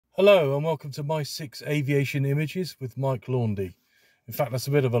Hello and welcome to my 6 Aviation Images with Mike Laundy. In fact, that's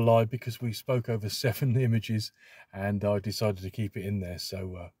a bit of a lie because we spoke over 7 images and I decided to keep it in there,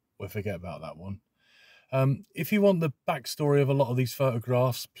 so we'll forget about that one. If you want the backstory of a lot of these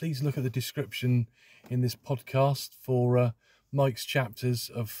photographs, please look at the description in this podcast for Mike's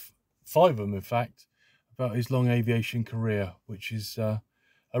chapters of 5 of them, in fact, about his long aviation career, which is a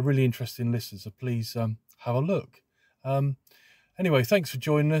really interesting listen, so please have a look. Anyway, thanks for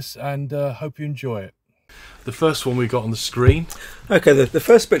joining us and hope you enjoy it. The first one we got on the screen. Okay, the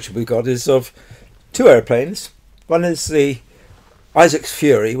first picture we got is of 2 airplanes. One is the Isaac's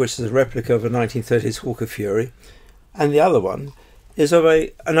Fury, which is a replica of a 1930s Hawker Fury, and the other one is of an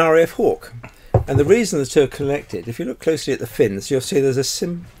RAF Hawk. And the reason the 2 are connected, if you look closely at the fins, you'll see there's a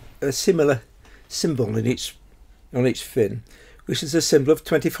similar symbol on each fin, which is a symbol of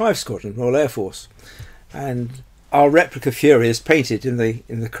 25 Squadron, Royal Air Force. And our replica Fury is painted in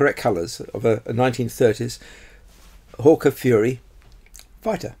the correct colours of a 1930s Hawker Fury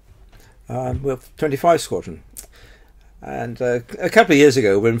fighter with 25 Squadron. And a couple of years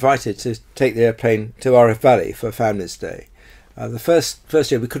ago, we were invited to take the airplane to RF Valley for Founders Day. The first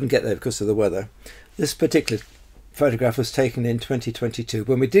year we couldn't get there because of the weather. This particular photograph was taken in 2022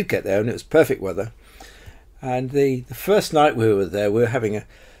 when we did get there, and it was perfect weather. And the first night we were there, we were having a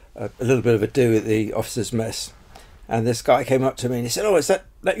little bit of a do at the officers' mess. And this guy came up to me and he said, "Oh, is that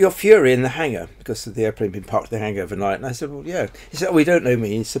your Fury in the hangar?" Because the airplane had been parked in the hangar overnight. And I said, "Well, yeah." He said, "Oh, you don't know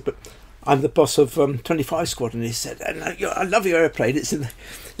me." He said, "But I'm the boss of 25 Squadron." He said, "I love your airplane. It's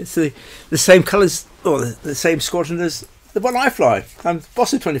the same colours, or the same squadron as the one I fly. I'm the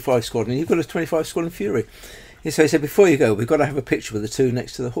boss of 25 Squadron. You've got a 25 Squadron Fury." So he said, "Before you go, we've got to have a picture with the 2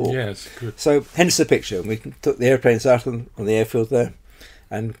 next to the Hawk." Yeah, it's good. So hence the picture. And we took the airplanes out on the airfield there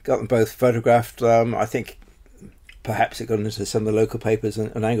and got them both photographed. I think perhaps it got into some of the local papers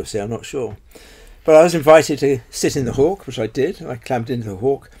and Anglesey, I'm not sure. But I was invited to sit in the Hawk, which I did. I climbed into the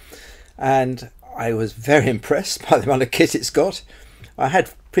Hawk and I was very impressed by the amount of kit it's got. I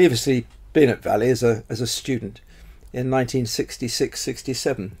had previously been at Valley as a student in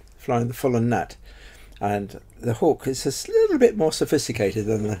 1966-67, flying the Full and Nat. And the Hawk is a little bit more sophisticated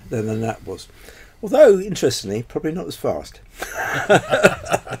than the Nat was. Although, interestingly, probably not as fast.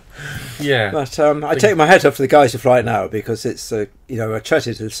 Yeah. But I take my hat off to the guys who fly it now, because it's, I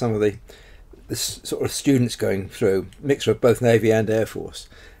chatted to some of the sort of students going through, mixture of both Navy and Air Force,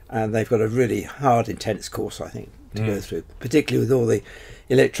 and they've got a really hard, intense course, I think, to go through, particularly with all the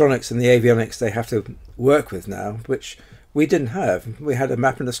electronics and the avionics they have to work with now, which we didn't have. We had a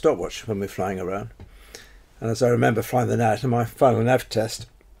map and a stopwatch when we were flying around. And as I remember flying the Nat, in my final nav test,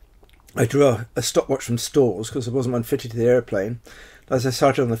 I drew a stopwatch from stores because there wasn't one fitted to the airplane. As I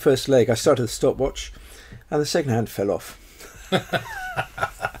started on the first leg, I started the stopwatch and the second hand fell off.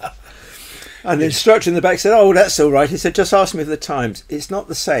 And the instructor in the back said, "Oh, that's all right." He said, "Just ask me for the times." It's not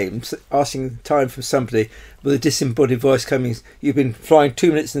the same asking time from somebody with a disembodied voice coming, "You've been flying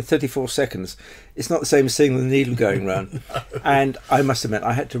 2 minutes and 34 seconds. It's not the same as seeing the needle going round. No. And I must admit,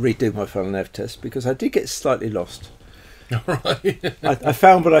 I had to redo my final nav test because I did get slightly lost. All right. I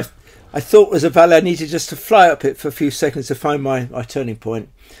found what I thought was a valley. I needed just to fly up it for a few seconds to find my turning point.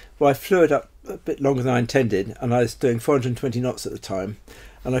 Well, I flew it up a bit longer than I intended, and I was doing 420 knots at the time,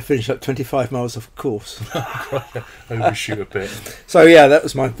 and I finished up 25 miles off course. Overshoot a bit. So yeah, that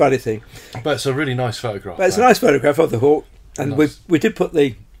was my valley thing. But it's a really nice photograph. But it's a nice photograph of the Hawk, and nice. we did put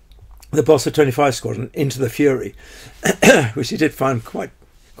the boss of 25 Squadron into the Fury, which he did find quite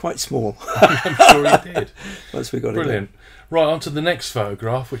small. I'm sure he did. Once we got Brilliant. it. Right, on to the next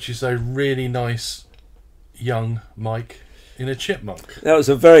photograph, which is a really nice young Mike in a chipmunk. That was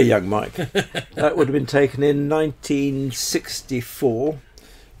a very young Mike. That would have been taken in 1964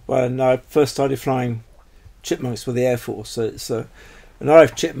 when I first started flying chipmunks for the Air Force. So it's an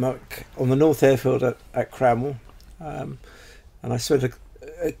RF chipmunk on the North Airfield at Cranwell. And I spent,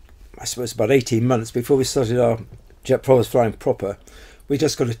 I suppose, about 18 months before we started our jet propellers flying proper. We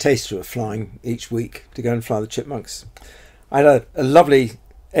just got a taster of flying each week to go and fly the chipmunks. I had a lovely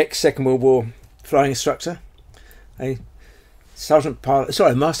ex-Second World War flying instructor, a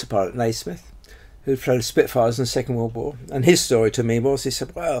master pilot, Naismith, who'd flown Spitfires in the Second World War. And his story to me was, he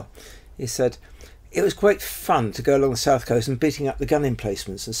said, it was quite fun to go along the south coast and beating up the gun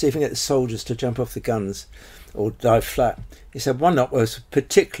emplacements and see if we can get the soldiers to jump off the guns or dive flat. He said one lot was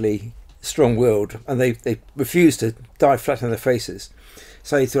particularly strong-willed and they refused to dive flat on their faces.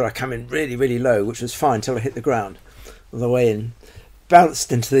 So he thought I'd come in really, really low, which was fine until I hit the ground. On the way in,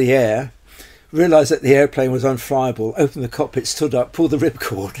 bounced into the air, realised that the airplane was unflyable, opened the cockpit, stood up, pulled the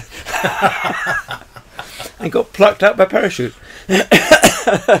ripcord and got plucked out by parachute.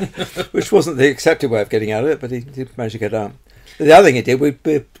 which wasn't the accepted way of getting out of it, but he did manage to get out. The other thing he did, we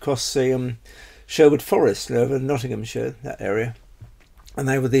crossed the Sherwood Forest over Nottinghamshire, that area, and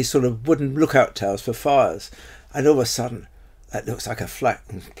they were these sort of wooden lookout towers for fires, and all of a sudden that looks like a flat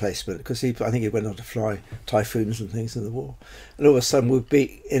emplacement, because I think he went on to fly Typhoons and things in the war, and all of a sudden we'd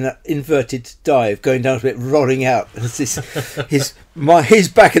be in an inverted dive going down to it, rolling out. He's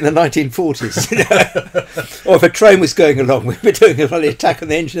back in the 1940s, you know? Or if a train was going along, we'd be doing a bloody attack on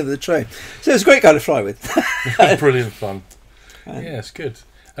the engine of the train. So it was a great guy to fly with. Brilliant fun. Yeah, it's good.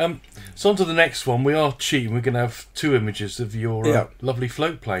 So on to the next one. We are cheating. We're going to have 2 images of your lovely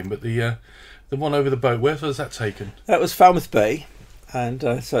float plane, but the one over the boat, where was that taken? That was Falmouth Bay, and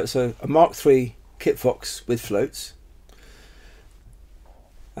so it's a Mark III Kit Fox with floats.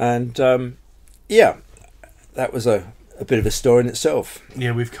 And that was a bit of a story in itself.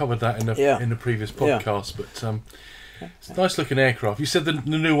 Yeah, we've covered that in the previous podcast, but it's a nice looking aircraft. You said the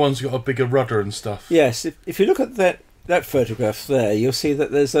new one's got a bigger rudder and stuff. Yes, if you look at that photograph there, you'll see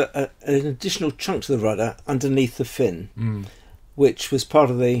that there's an additional chunk to the rudder underneath the fin, which was part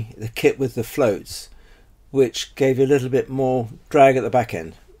of the kit with the floats, which gave you a little bit more drag at the back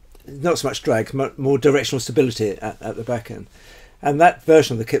end. Not so much drag, more directional stability at the back end. And that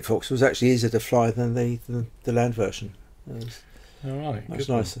version of the Kit Fox was actually easier to fly than the land version. It was much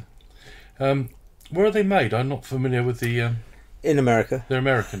nicer. Where are they made? I'm not familiar with the... In America. They're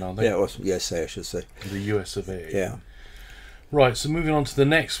American, aren't they? Yeah, USA, I should say. The US of A. Yeah. Right, so moving on to the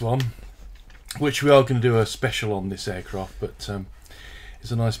next one, which we are going to do a special on this aircraft, but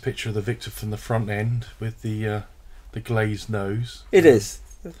it's a nice picture of the Victor from the front end with the glazed nose. It is.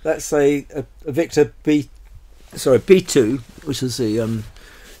 That's a Victor B2, which is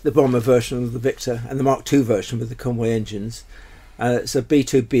the bomber version of the Victor, and the Mark II version with the Conway engines. It's a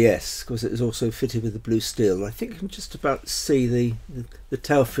B2BS because it is also fitted with the blue steel. I think you can just about see the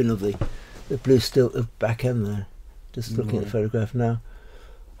tail fin of the blue steel at the back end there. Just looking at the photograph now.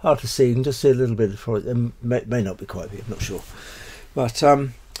 Hard to see, you can just see a little bit for it. It may not be quite big, I'm not sure. But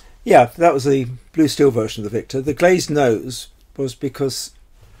that was the blue steel version of the Victor. The glazed nose was because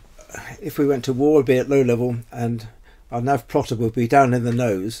if we went to war, it would be at low level, and our nav plotter would be down in the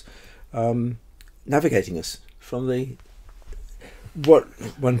nose, navigating us from what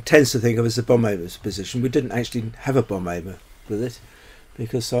one tends to think of as the bomb aimer's position. We didn't actually have a bomb aimer with it,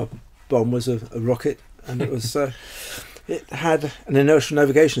 because our bomb was a rocket, and it was it had an inertial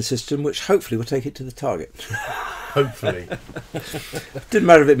navigation system which hopefully would take it to the target. Hopefully. Didn't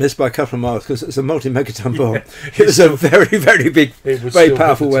matter if it missed by a couple of miles, because it was a multi-megaton bomb. It was a very, very big, very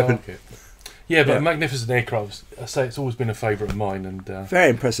powerful weapon. Yeah, but a magnificent aircraft. I say it's always been a favourite of mine, and very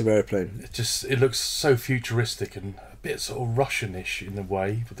impressive aeroplane. It looks so futuristic and a bit sort of Russianish in a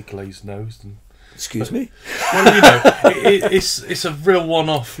way, with the glazed nose. Excuse me? Well, you know, it's a real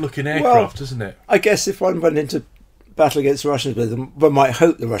one-off looking aircraft, isn't it? I guess if one went into battle against the Russians with them, one might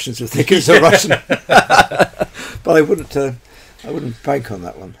hope the Russians would think it's a Russian. But I wouldn't bank on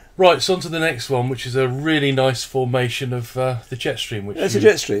that one. Right, so on to the next one, which is a really nice formation of the Jetstream. It's a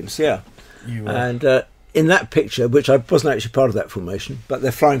Jetstreams, yeah. And in that picture, which I wasn't actually part of that formation, but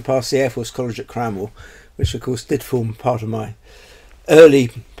they're flying past the Air Force College at Cranwell, which of course did form part of my early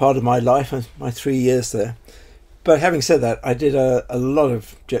part of my life, my 3 years there. But having said that, I did a lot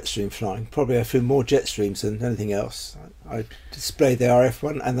of Jetstream flying. Probably I flew more Jetstreams than anything else. I displayed the RF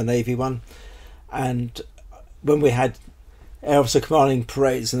one and the Navy one, and when we had Air Officer commanding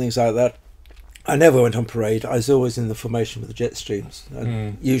parades and things like that, I never went on parade. I was always in the formation with the Jetstreams,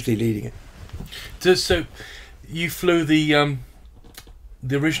 and usually leading it. So you flew the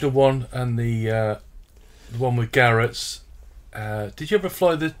original one and the one with Garrett's. Did you ever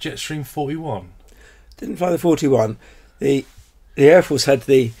fly the Jetstream 41? Didn't fly the 41. The Air Force had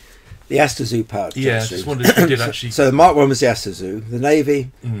the Astazoo powered Jetstream. Yeah, I just wondered if you did actually. So the Mark 1 was the Astazoo. The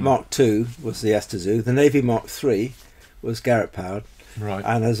Navy Mark 2 was the Astazoo. The Navy Mark 3 was Garrett powered. Right.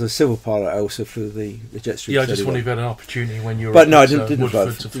 And as a civil pilot, I also flew the Jetstream. Yeah, I just wondered if you had an opportunity when you were. But no, I didn't fly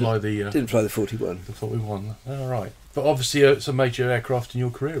the 41. The 41. All right. But obviously, it's a major aircraft in your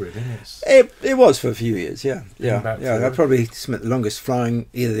career, really, isn't it? It was for a few years. Yeah. I probably spent the longest flying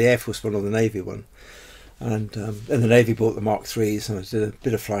either the Air Force one or the Navy one. And the Navy bought the Mark IIIs, and I did a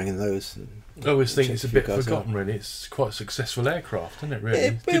bit of flying in those. I always think it's a bit forgotten, really. It's quite a successful aircraft, isn't it, really?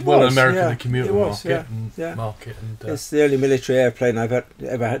 It did well in America, the commuter market. It's the only military airplane I've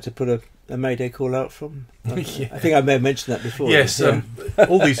ever had to put a Mayday call out from. I think I may have mentioned that before. Yes,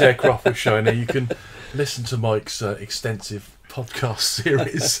 all these aircraft we're showing here, you can listen to Mike's extensive podcast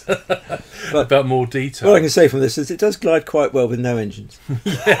series about more detail. All I can say from this is it does glide quite well with no engines.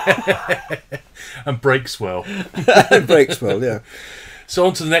 And brakes well. And brakes well, yeah. So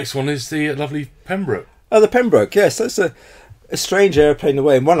on to the next one is the lovely Pembroke. Oh, the Pembroke, yes. That's a strange aeroplane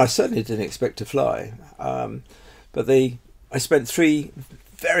away, and one I certainly didn't expect to fly. But I spent 3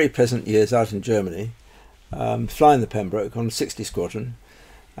 very pleasant years out in Germany, flying the Pembroke on 60 Squadron.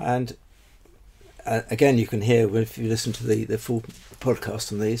 And again, you can hear if you listen to the full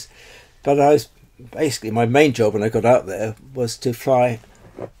podcast on these. But basically, my main job when I got out there was to fly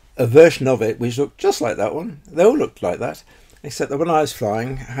a version of it which looked just like that one. They all looked like that, except that when I was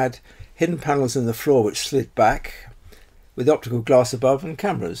flying, had hidden panels in the floor which slid back with optical glass above and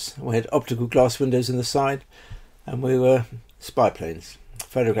cameras. We had optical glass windows in the side, and we were spy planes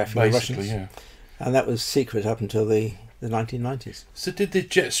photographing the Russians. Yeah. And that was secret up until the 1990s. So did the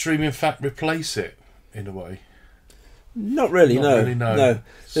Jetstream in fact replace it in a way? Not really, no. No.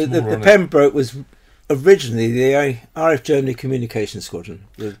 The Pembroke was originally the RF Germany Communications Squadron.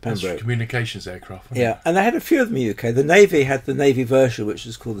 The Pembroke. That's communications aircraft. Yeah, and they had a few of them in the UK. The Navy had the Navy version, which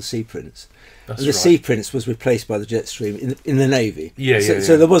was called the Sea Prince. That's and the Sea Prince was replaced by the Jetstream in the Navy.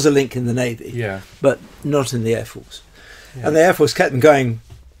 So there was a link in the Navy, but not in the Air Force. Yeah. And the Air Force kept them going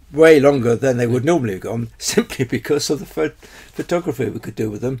way longer than they would normally have gone, simply because of the photography we could do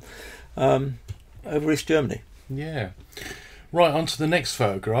with them over East Germany. Yeah. Right, on to the next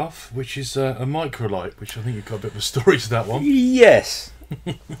photograph, which is a microlight, which I think you've got a bit of a story to that one. Yes.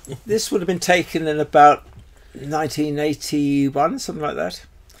 This would have been taken in about 1981, something like that,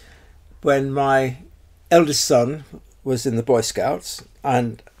 when my eldest son was in the Boy Scouts,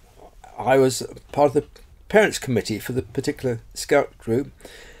 and I was part of the parents' committee for the particular scout group,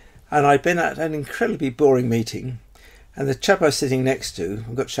 and I'd been at an incredibly boring meeting, and the chap I was sitting next to,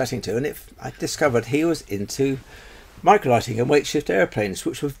 I got chatting to, and I discovered he was into microlighting and weight shift airplanes,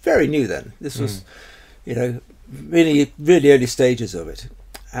 which were very new then. This was, really, really early stages of it.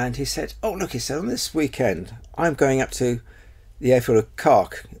 And he said, "Oh, look," he said, "on this weekend, I'm going up to the airfield of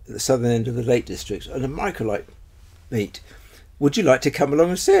Cark, at the southern end of the Lake District, on a microlight meet. Would you like to come along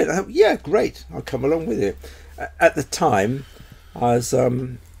and see it?" I thought, "Yeah, great, I'll come along with you." At the time, I was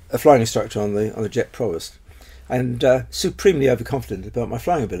a flying instructor on the Jet Provost, and supremely overconfident about my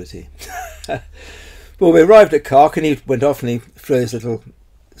flying ability. Well, we arrived at Cark, and he went off and he flew his little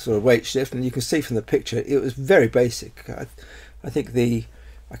sort of weight shift, and you can see from the picture it was very basic. I think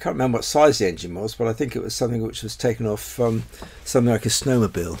I can't remember what size the engine was, but I think it was something which was taken off from something like a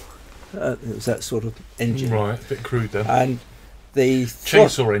snowmobile. It was that sort of engine. Right, a bit crude then. And the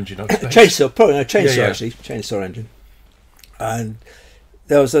chainsaw engine, I suppose. Actually, chainsaw engine. And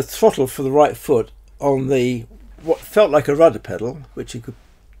there was a throttle for the right foot on what felt like a rudder pedal, which you could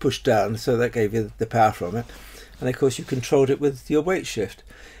push down, so that gave you the power from it. And of course you controlled it with your weight shift.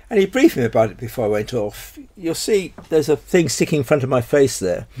 And he briefed me about it before I went off. You'll see there's a thing sticking in front of my face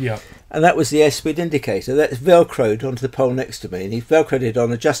there. Yeah. And that was the airspeed indicator. That's velcroed onto the pole next to me. And he velcroed it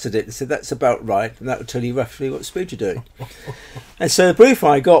on, adjusted it, and said that's about right, and that would tell you roughly what speed you're doing. And so the brief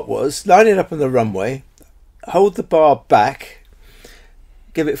I got was line it up on the runway, hold the bar back,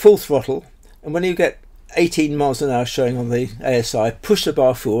 give it full throttle, and when you get 18 miles an hour showing on the ASI, push the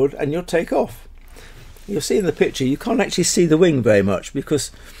bar forward and you'll take off. You'll see in the picture you can't actually see the wing very much,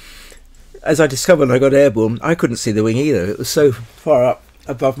 because as I discovered when I got airborne, I couldn't see the wing either. It was so far up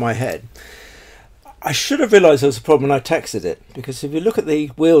above my head. I should have realised there was a problem when I taxied it, because if you look at the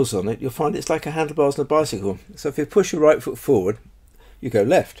wheels on it, you'll find it's like a handlebars on a bicycle. So if you push your right foot forward, you go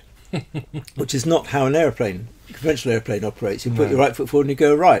left, which is not how a conventional airplane operates. You put your right foot forward and you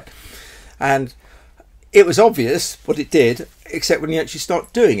go right. And it was obvious what it did, except when you actually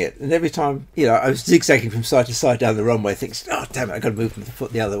start doing it. And every time, I was zigzagging from side to side down the runway, thinking, "Oh, damn it, I've got to move my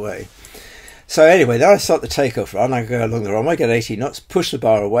foot the other way." So anyway, then I start the takeoff run. I go along the runway, get 80 knots, push the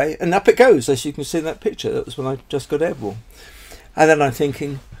bar away, and up it goes, as you can see in that picture. That was when I just got airborne. And then I'm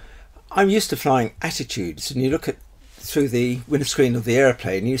thinking, I'm used to flying attitudes, and you look through the windscreen of the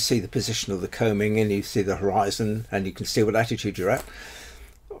airplane, you see the position of the coaming, and you see the horizon, and you can see what attitude you're at.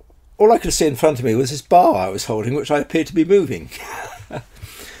 All I could see in front of me was this bar I was holding, which I appeared to be moving.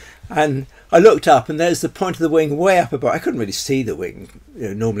 And I looked up, and there's the point of the wing way up above. I couldn't really see the wing,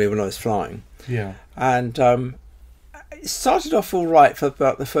 normally when I was flying. Yeah. And it started off all right for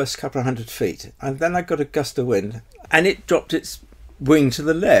about the first couple of 100 feet, and then I got a gust of wind, and it dropped its wing to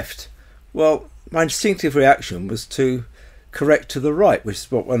the left. Well, my instinctive reaction was to correct to the right, which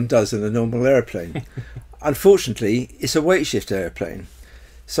is what one does in a normal airplane. Unfortunately, it's a weight shift airplane.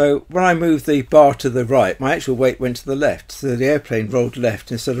 So when I moved the bar to the right, my actual weight went to the left, so the airplane rolled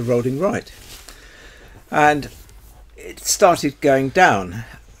left instead of rolling right. And it started going down,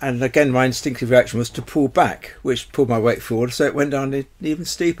 and again my instinctive reaction was to pull back, which pulled my weight forward, so it went down even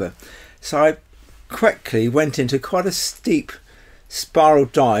steeper. So I quickly went into quite a steep spiral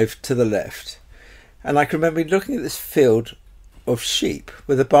dive to the left. And I can remember looking at this field of sheep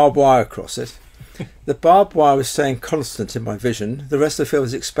with a barbed wire across it. The barbed wire was staying constant in my vision. The rest of the field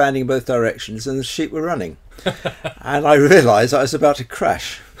was expanding in both directions and the sheep were running. And I realised I was about to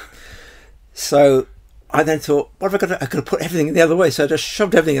crash. So I then thought, what have I got to do? I could have put everything the other way. So I just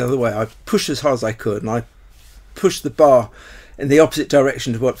shoved everything the other way. I pushed as hard as I could and I pushed the bar in the opposite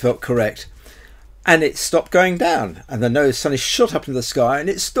direction to what felt correct. And it stopped going down. And the nose suddenly shot up into the sky and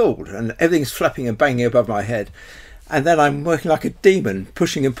it stalled. And everything's flapping and banging above my head. And then I'm working like a demon,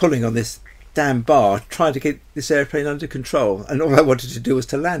 pushing and pulling on this damn bar, trying to get this airplane under control. And all I wanted to do was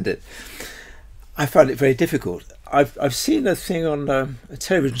to land it. I found it very difficult. I've seen a thing on a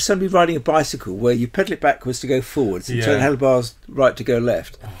television, somebody riding a bicycle where you pedal it backwards to go forwards and turn handlebars right to go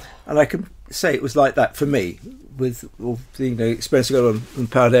left. And I can say it was like that for me, with all the experience I got on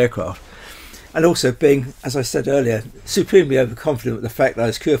powered aircraft. And also being, as I said earlier, supremely overconfident with the fact that I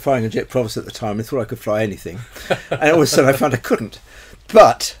was QFIing a jet provost at the time and thought I could fly anything. And all of a sudden I found I couldn't.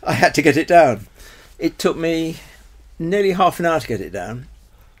 But I had to get it down. It took me nearly half an hour to get it down.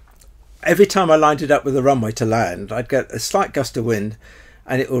 Every time I lined it up with the runway to land, I'd get a slight gust of wind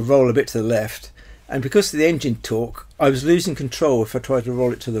and it would roll a bit to the left. And because of the engine torque, I was losing control if I tried to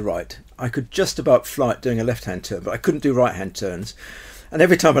roll it to the right. I could just about fly it doing a left-hand turn, but I couldn't do right-hand turns. And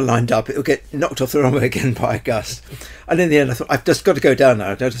every time I lined up, it would get knocked off the runway again by a gust. And in the end, I thought, I've just got to go down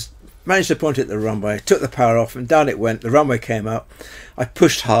now. I just managed to point it at the runway, took the power off, and down it went. The runway came up. I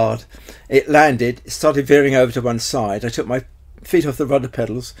pushed hard. It landed. It started veering over to one side. I took my feet off the rudder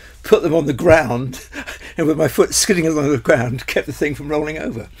pedals, put them on the ground, and with my foot skidding along the ground, kept the thing from rolling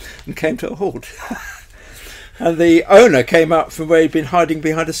over, and came to a halt. And the owner came up from where he'd been hiding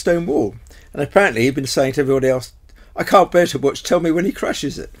behind a stone wall. And apparently he'd been saying to everybody else, I can't bear to watch, tell me when he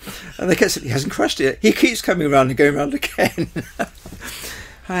crashes it. And they kept saying, he hasn't crashed it yet. He keeps coming around and going around again.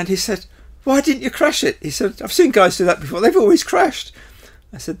 And he said, why didn't you crash it? He said, I've seen guys do that before. They've always crashed.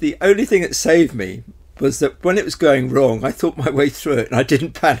 I said, the only thing that saved me was that when it was going wrong, I thought my way through it and I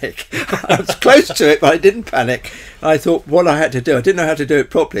didn't panic. I was close to it, but I didn't panic. I thought what I had to do. I didn't know how to do it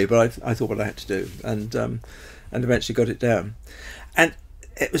properly, but I thought what I had to do, and eventually got it down. And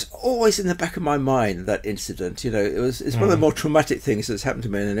it was always in the back of my mind, that incident. It's one of the more traumatic things that's happened to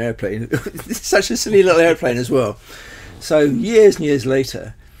me in an airplane. It's such a silly little airplane as well. So years and years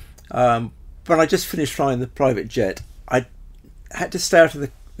later, when I just finished flying the private jet, I had to stay out of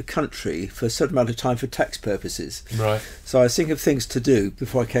the country for a certain amount of time for tax purposes. Right. So I was thinking of things to do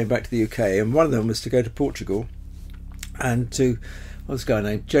before I came back to the UK, and one of them was to go to Portugal and to, what was the guy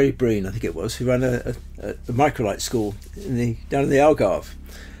named? Jerry Breen, I think it was, who ran a microlight school down in the Algarve.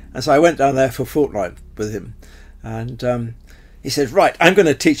 And so I went down there for a fortnight with him, and he said, right, I'm going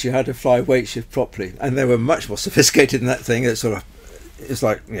to teach you how to fly weight shift properly. And they were much more sophisticated than that thing. It's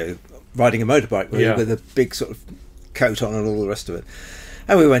like riding a motorbike really, with a big sort of coat on and all the rest of it.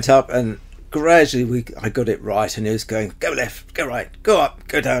 And we went up, and gradually I got it right, and he was going, go left, go right, go up,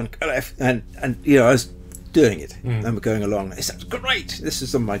 go down, go left, and I was doing it, and we're going along. He said, great. This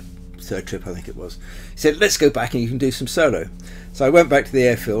is on my third trip, I think it was. He said, let's go back and you can do some solo. So I went back to the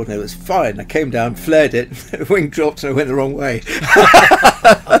airfield and it was fine. I came down, flared it, the wing dropped and I went the wrong way.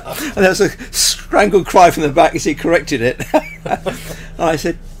 And there was a strangled cry from the back as he corrected it. And I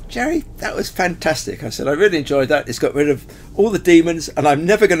said, Jerry, that was fantastic. I said, I really enjoyed that. It's got rid of all the demons and I'm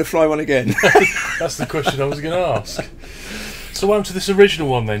never going to fly one again. That's the question I was going to ask. So what happened to this original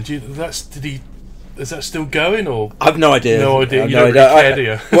one then? Is that still going, or? I've no idea. No idea. You don't really care, do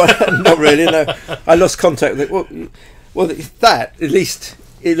you? Well, not really, no. I lost contact with it. Well, that, at least,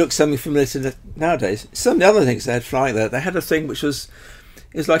 it looks something familiar to nowadays. Some of the other things they had flying there, they had a thing which was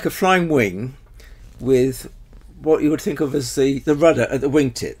like a flying wing with what you would think of as the rudder at the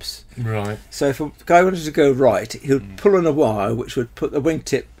wingtips. Right. So if a guy wanted to go right, he would pull on a wire which would put the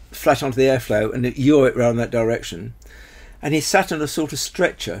wingtip flat onto the airflow and yaw it round that direction. And he sat on a sort of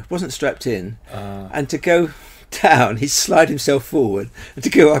stretcher, wasn't strapped in, and to go down, he'd slide himself forward, and to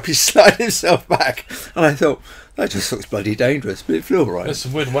go up, he'd slide himself back. And I thought, that just looks bloody dangerous, but it flew all right. There's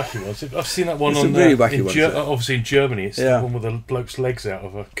some weird wacky ones. I've seen that one on really wacky ones. Obviously in Germany, it's the one with the bloke's legs out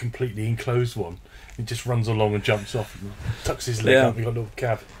of a completely enclosed one. He just runs along and jumps off and tucks his leg up and got a little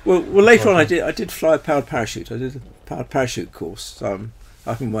cab. Well, later on I did fly a powered parachute. I did a powered parachute course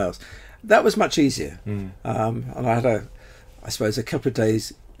up in Wales. That was much easier. And I had I suppose a couple of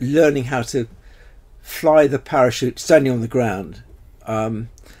days learning how to fly the parachute standing on the ground. The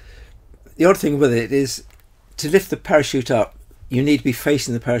odd thing with it is to lift the parachute up, you need to be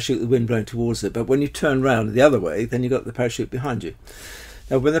facing the parachute with the wind blowing towards it, but when you turn round the other way, then you've got the parachute behind you.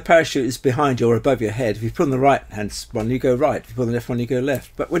 Now, when the parachute is behind you or above your head, if you put on the right hand one, you go right. If you put on the left one, you go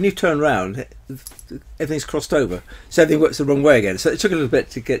left. But when you turn round, everything's crossed over. So everything works the wrong way again. So it took a little bit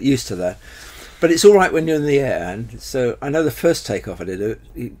to get used to that. But it's all right when you're in the air. And so I know the first takeoff I did,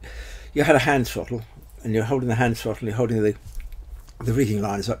 you had a hand throttle, and you're holding the hand throttle, and you're holding the rigging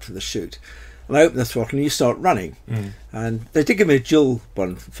lines up to the chute. And I open the throttle and you start running. And they did give me a dual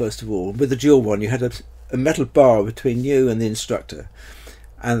one, first of all. With the dual one, you had a metal bar between you and the instructor.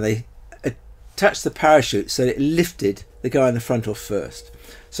 And they attached the parachute so it lifted the guy in the front off first.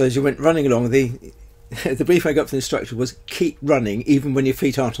 So as you went running along, the brief I got from the instructor was keep running even when your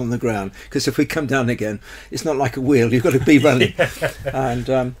feet aren't on the ground, because if we come down again, it's not like a wheel, you've got to be running.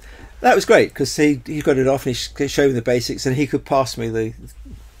 And that was great, because he got it off and he showed me the basics, and he could pass me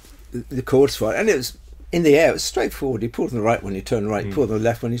the chords for it. And it was in the air, it was straightforward. You pulled on the right when you turn right, you pulled on the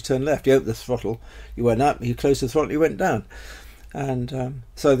left when you turn left. You opened the throttle, you went up, you closed the throttle, you went down. And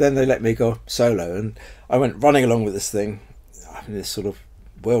so then they let me go solo, and I went running along with this thing in this sort of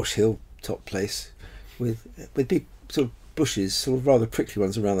Welsh hill top place with big sort of bushes, sort of rather prickly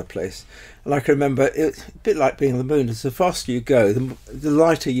ones around the place. And I can remember it's a bit like being on the moon. As the faster you go, the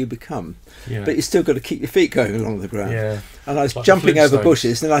lighter you become, but you still got to keep your feet going along the ground. And I was like jumping over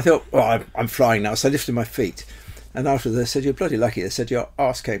bushes, and then I thought, well, I'm flying now, so I lifted my feet. And after they said, you're bloody lucky. They said your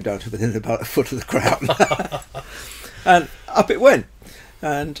arse came down to within about a foot of the ground. And up it went.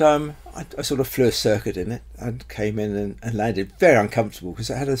 And I sort of flew a circuit in it and came in and landed. Very uncomfortable,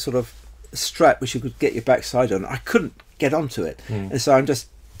 because it had a sort of strap which you could get your backside on. I couldn't get onto it. And so I'm just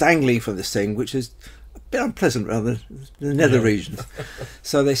dangling from this thing, which is a bit unpleasant around the nether regions.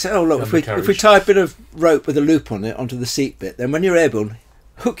 So they say, oh look, if we tie a bit of rope with a loop on it onto the seat bit, then when you're airborne,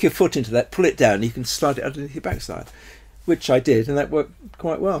 hook your foot into that, pull it down, you can slide it underneath your backside. Which I did, and that worked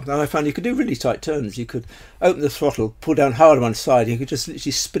quite well. And I found you could do really tight turns. You could open the throttle, pull down hard on one side, and you could just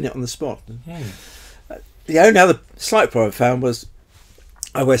literally spin it on the spot. The only other slight problem I found was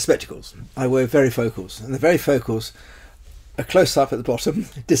I wear spectacles. I wear varifocals, and the varifocals are close up at the bottom,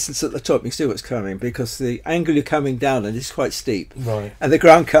 distance at the top. You can see what's coming, because the angle you're coming down and is quite steep. And the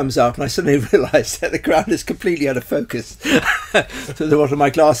ground comes up, and I suddenly realised that the ground is completely out of focus. To the bottom of my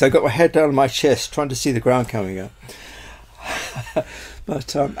glass, I got my head down on my chest, trying to see the ground coming up.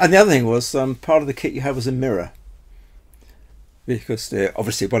 But and the other thing was part of the kit you had was a mirror, because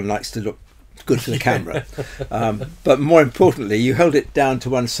obviously one likes to look good for the camera, but more importantly you held it down to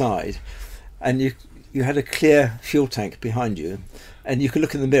one side, and you had a clear fuel tank behind you, and you could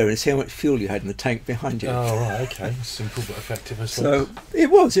look in the mirror and see how much fuel you had in the tank behind you. Oh right, okay. Simple but effective as well. So it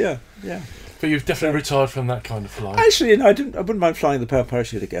was, yeah. But you've definitely retired from that kind of flying. Actually, I wouldn't mind flying the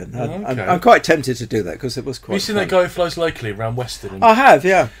parachute again. I'm quite tempted to do that, because it was quite. Have you seen that guy who flies locally around Weston? I have,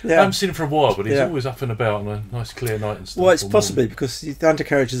 yeah. I haven't seen him for a while, but he's always up and about on a nice clear night and stuff. Well, it's possibly because the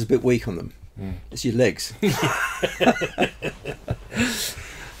undercarriage is a bit weak on them. It's your legs. But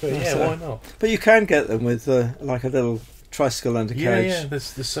yeah, why not? But you can get them with like a little tricycle undercarriage. Yeah.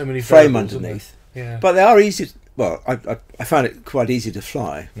 There's so many frame underneath. Yeah. But they are easy. Well, I found it quite easy to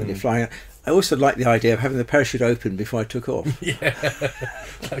fly when you're flying. I also like the idea of having the parachute open before I took off. Yeah,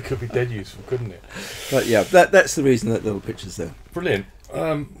 that could be dead useful, couldn't it? But yeah, that's the reason that little picture's there. Brilliant.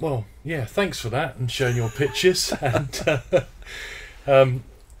 Well, yeah, thanks for that and showing your pictures. And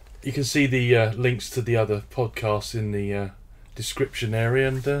you can see the links to the other podcasts in the description area.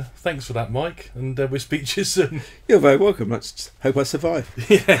 And thanks for that, Mike. And we'll speak to you soon. You're very welcome. Let's hope I survive.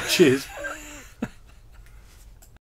 Yeah, cheers.